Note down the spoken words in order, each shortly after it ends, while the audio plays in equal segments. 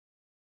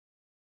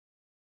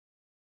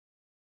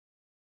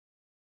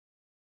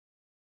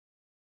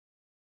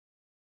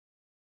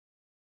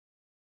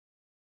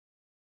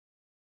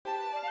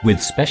With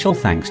special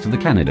thanks to the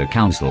Canada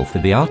Council for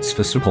the Arts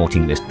for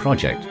supporting this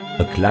project,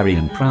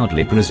 Acclarion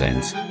proudly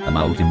presents a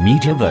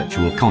multimedia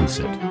virtual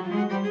concert.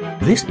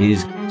 This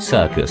is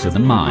Circus of the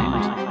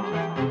Mind.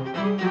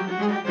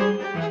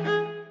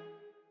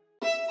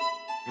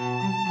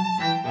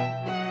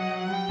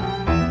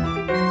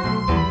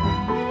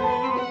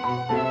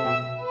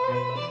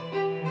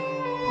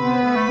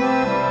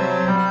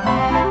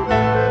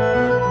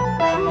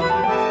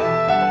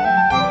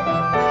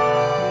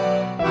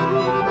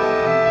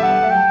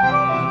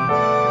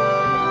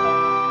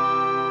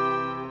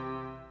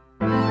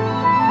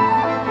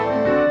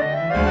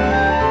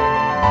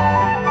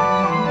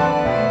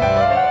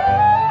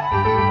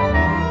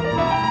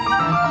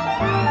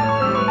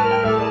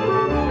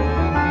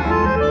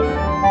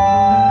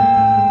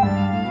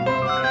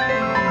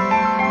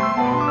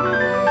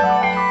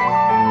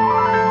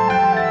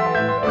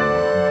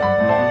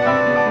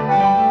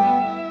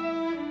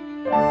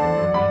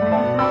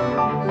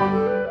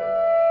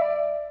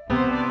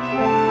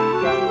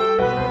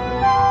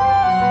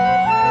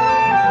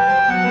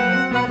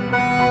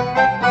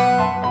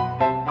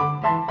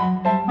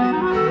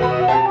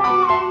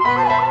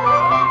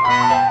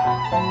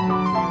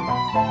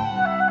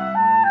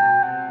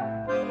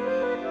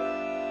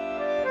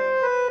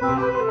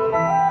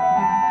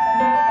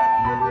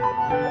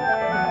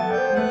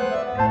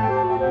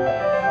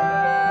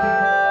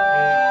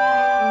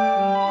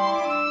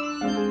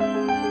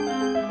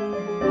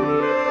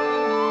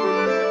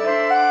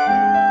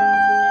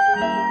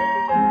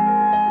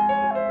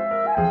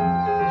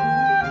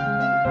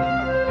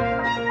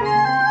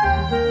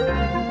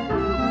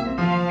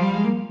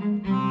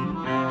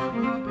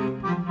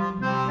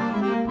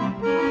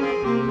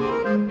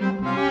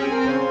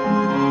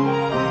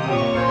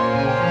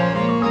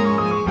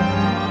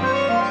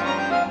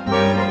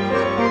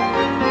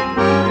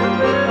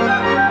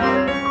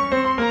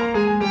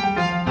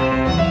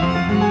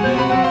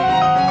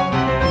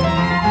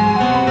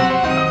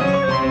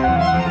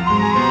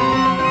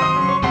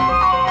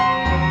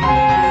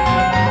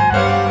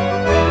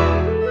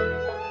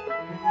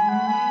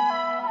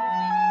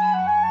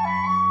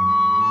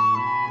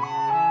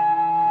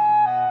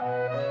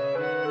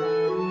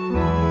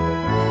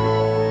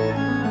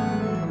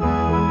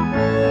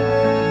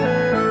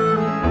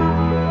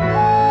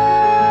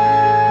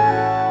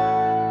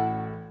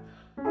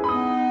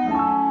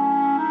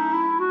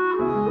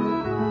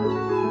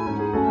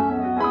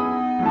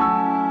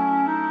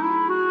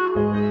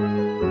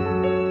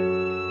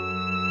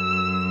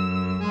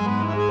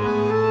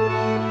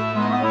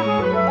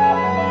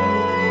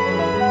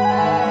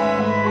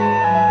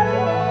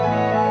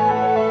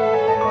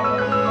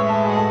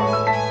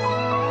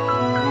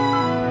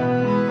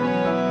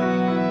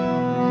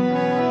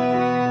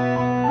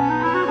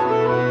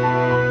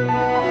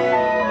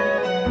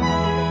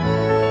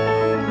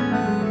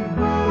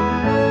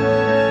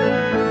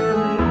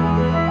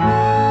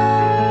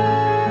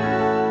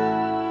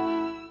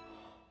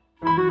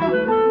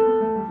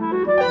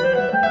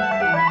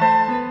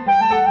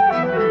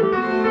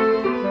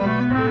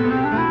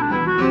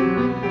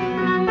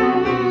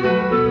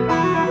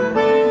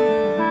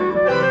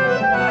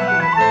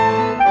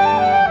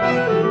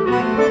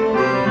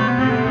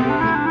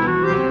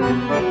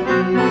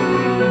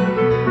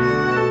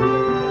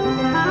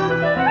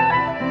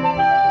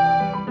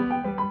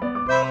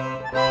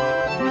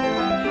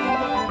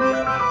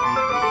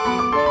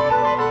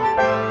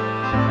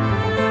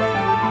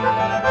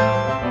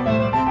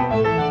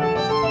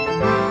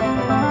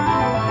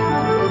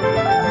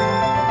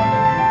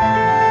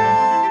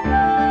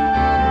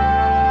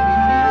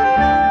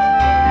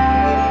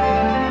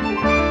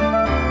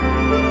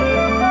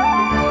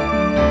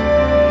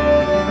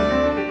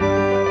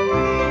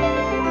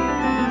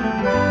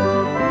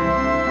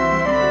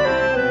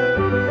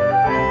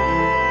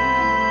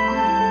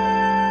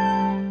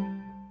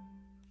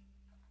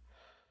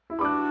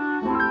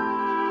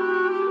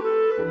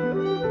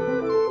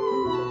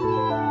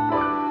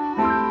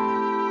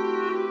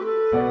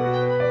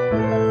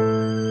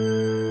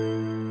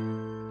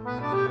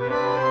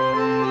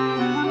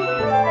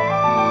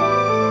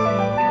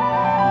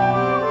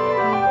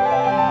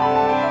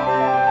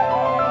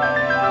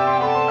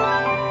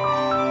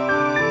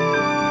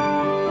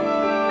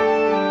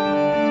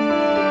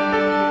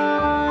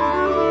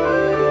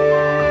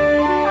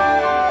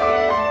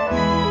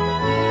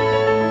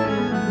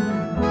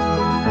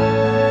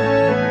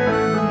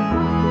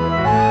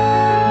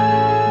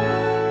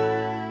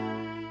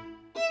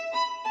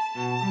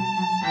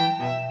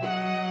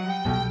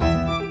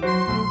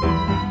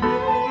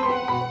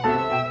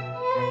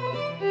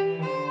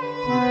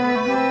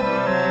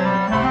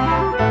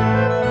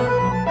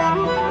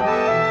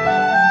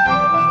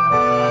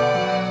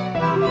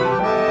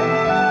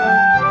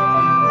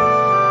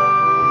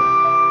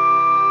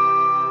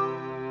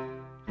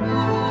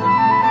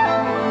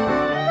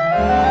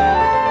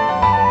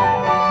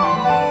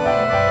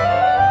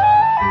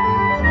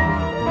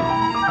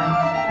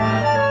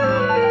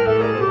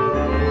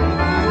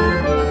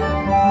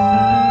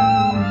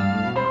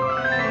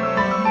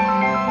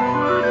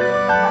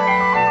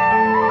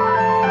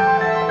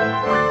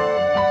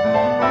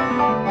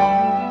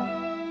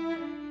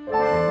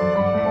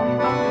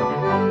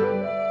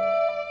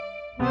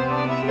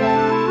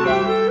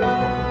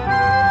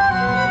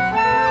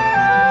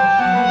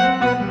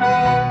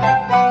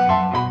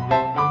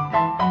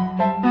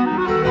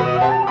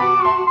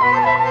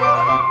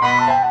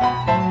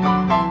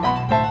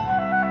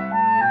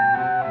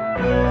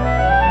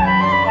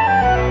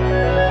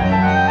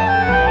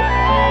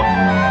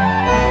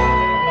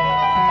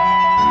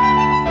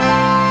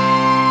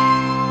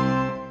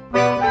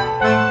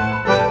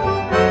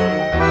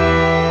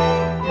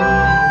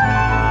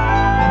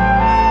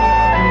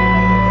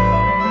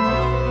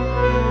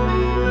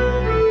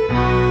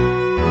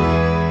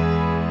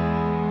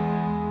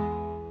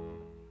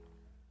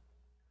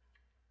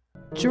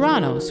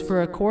 Gyranos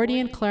for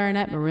accordion,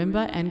 clarinet,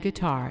 marimba, and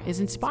guitar is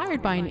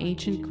inspired by an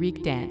ancient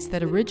Greek dance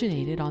that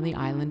originated on the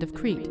island of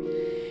Crete.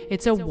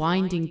 It's a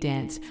winding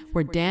dance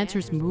where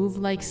dancers move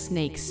like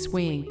snakes,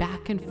 swaying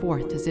back and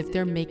forth as if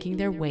they're making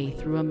their way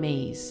through a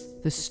maze.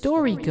 The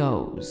story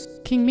goes,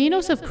 King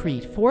Minos of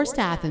Crete forced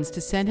Athens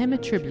to send him a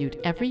tribute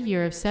every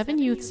year of 7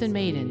 youths and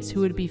maidens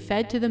who would be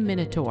fed to the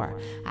Minotaur,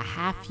 a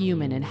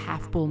half-human and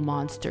half-bull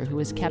monster who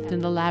is kept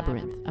in the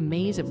labyrinth, a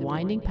maze of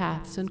winding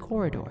paths and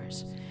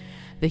corridors.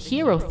 The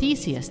hero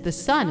Theseus, the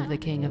son of the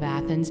king of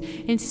Athens,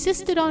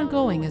 insisted on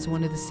going as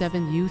one of the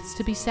 7 youths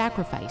to be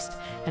sacrificed,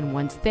 and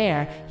once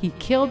there, he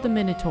killed the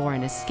Minotaur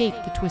and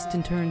escaped the twists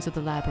and turns of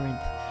the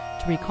labyrinth.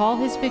 To recall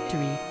his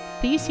victory,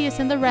 Theseus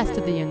and the rest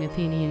of the young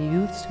Athenian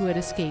youths who had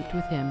escaped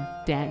with him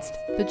danced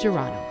the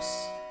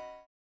Gyranos.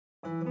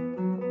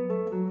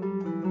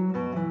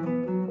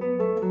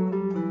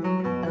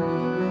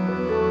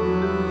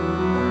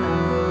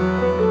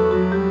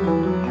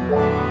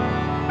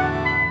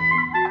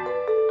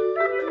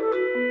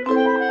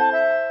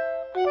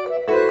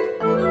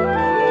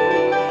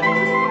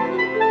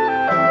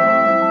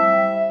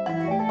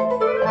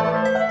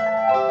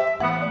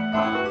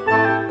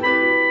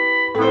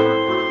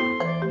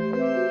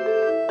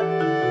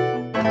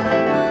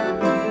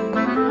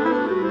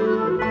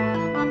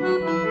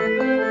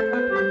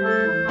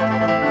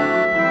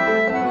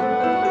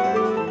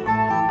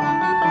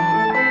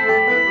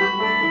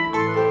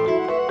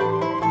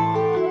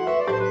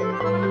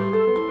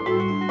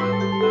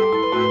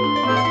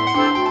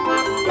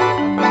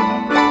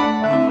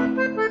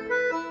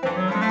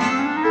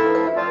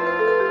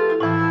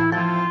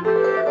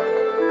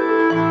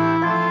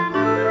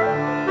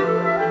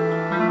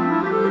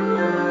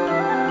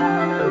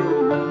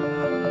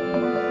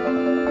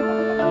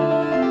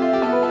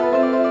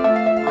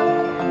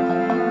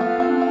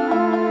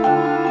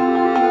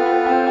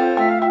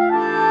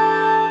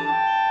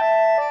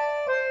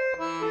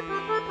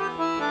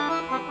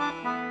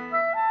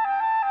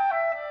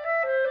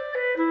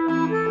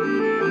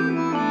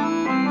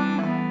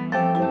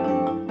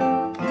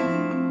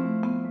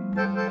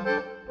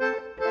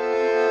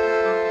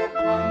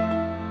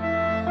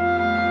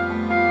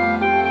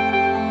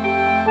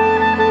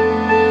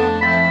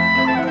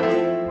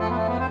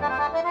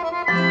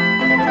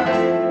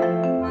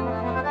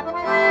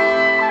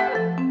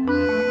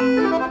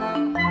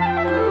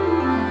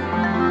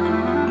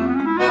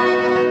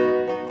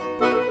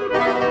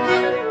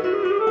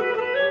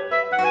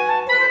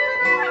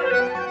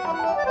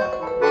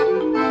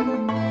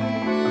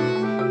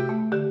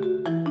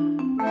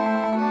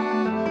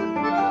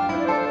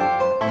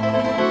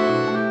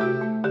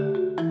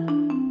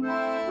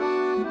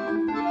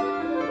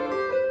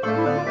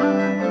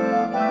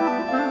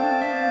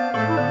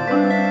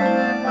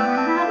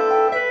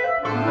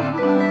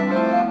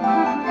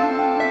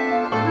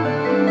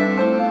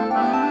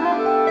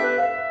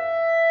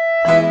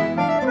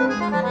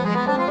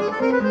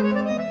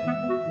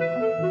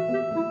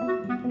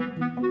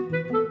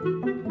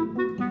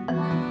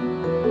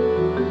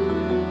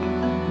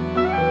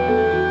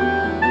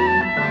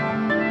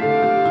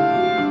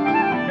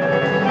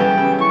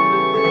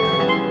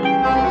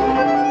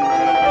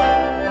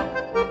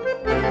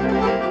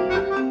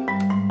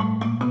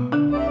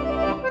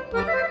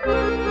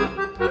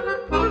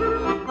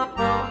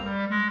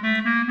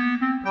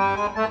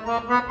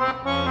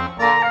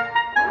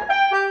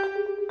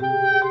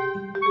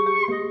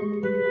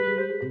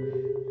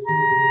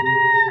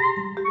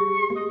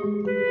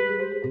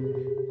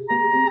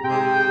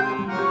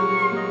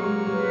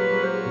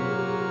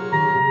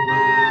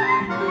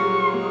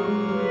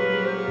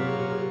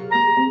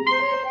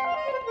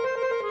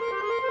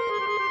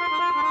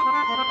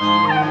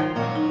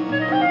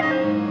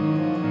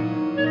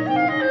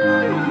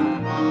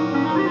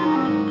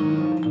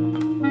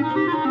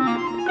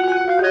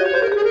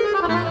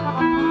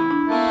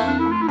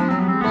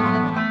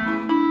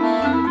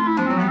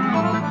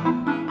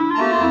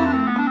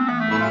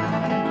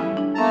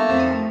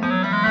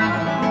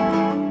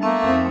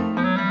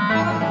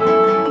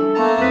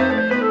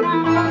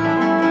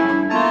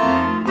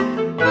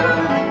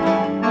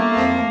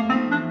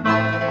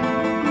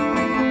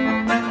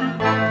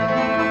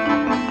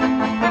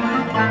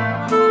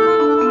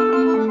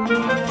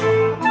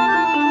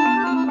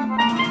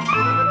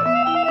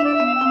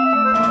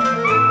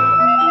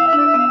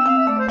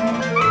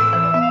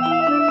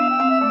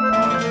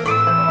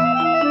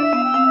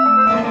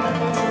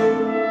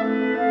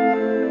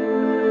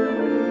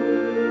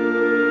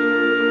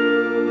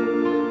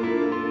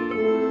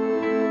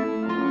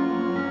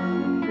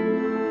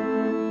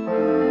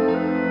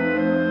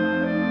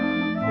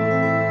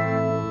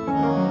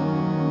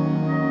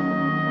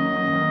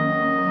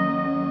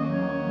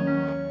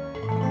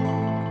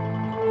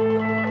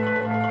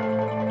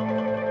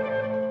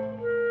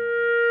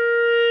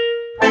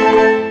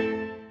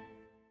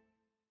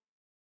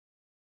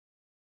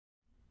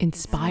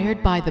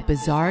 Inspired by the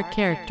bizarre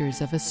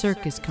characters of a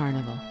circus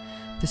carnival,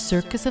 The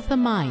circus of the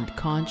mind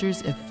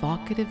conjures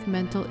evocative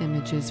mental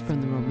images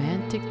from the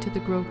romantic to the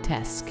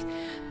grotesque,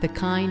 the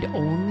kind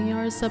only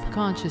our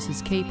subconscious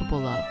is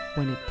capable of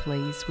when it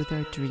plays with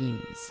our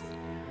dreams.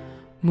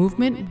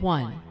 Movement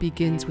 1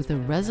 begins with a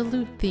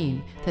resolute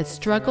theme that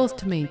struggles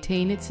to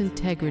maintain its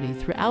integrity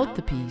throughout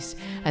the piece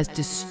as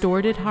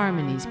distorted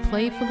harmonies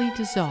playfully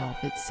dissolve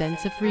its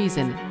sense of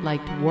reason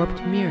like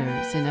warped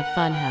mirrors in a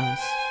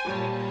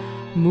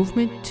funhouse.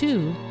 Movement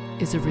 2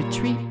 is a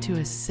retreat to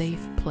a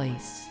safe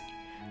place,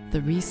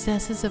 the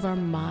recesses of our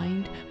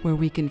mind where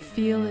we can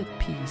feel at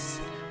peace,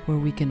 where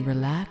we can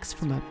relax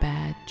from a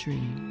bad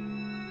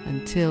dream,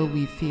 until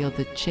we feel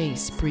the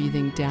chase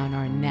breathing down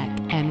our neck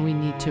and we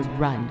need to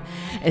run,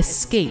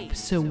 escape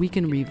so we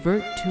can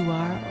revert to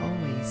our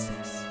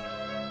oasis.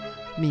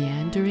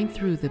 Meandering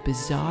through the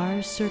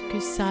bizarre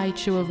circus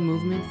sideshow of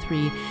Movement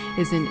 3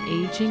 is an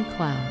aging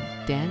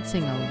clown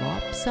dancing a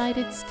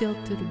lopsided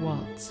stilted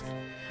waltz.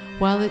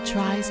 While it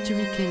tries to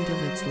rekindle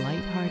its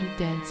light-hearted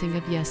dancing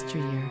of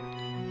yesteryear,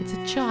 it's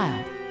a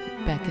child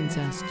that beckons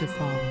us to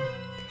follow,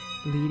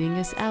 leading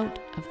us out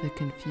of the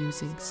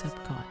confusing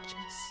subconscious.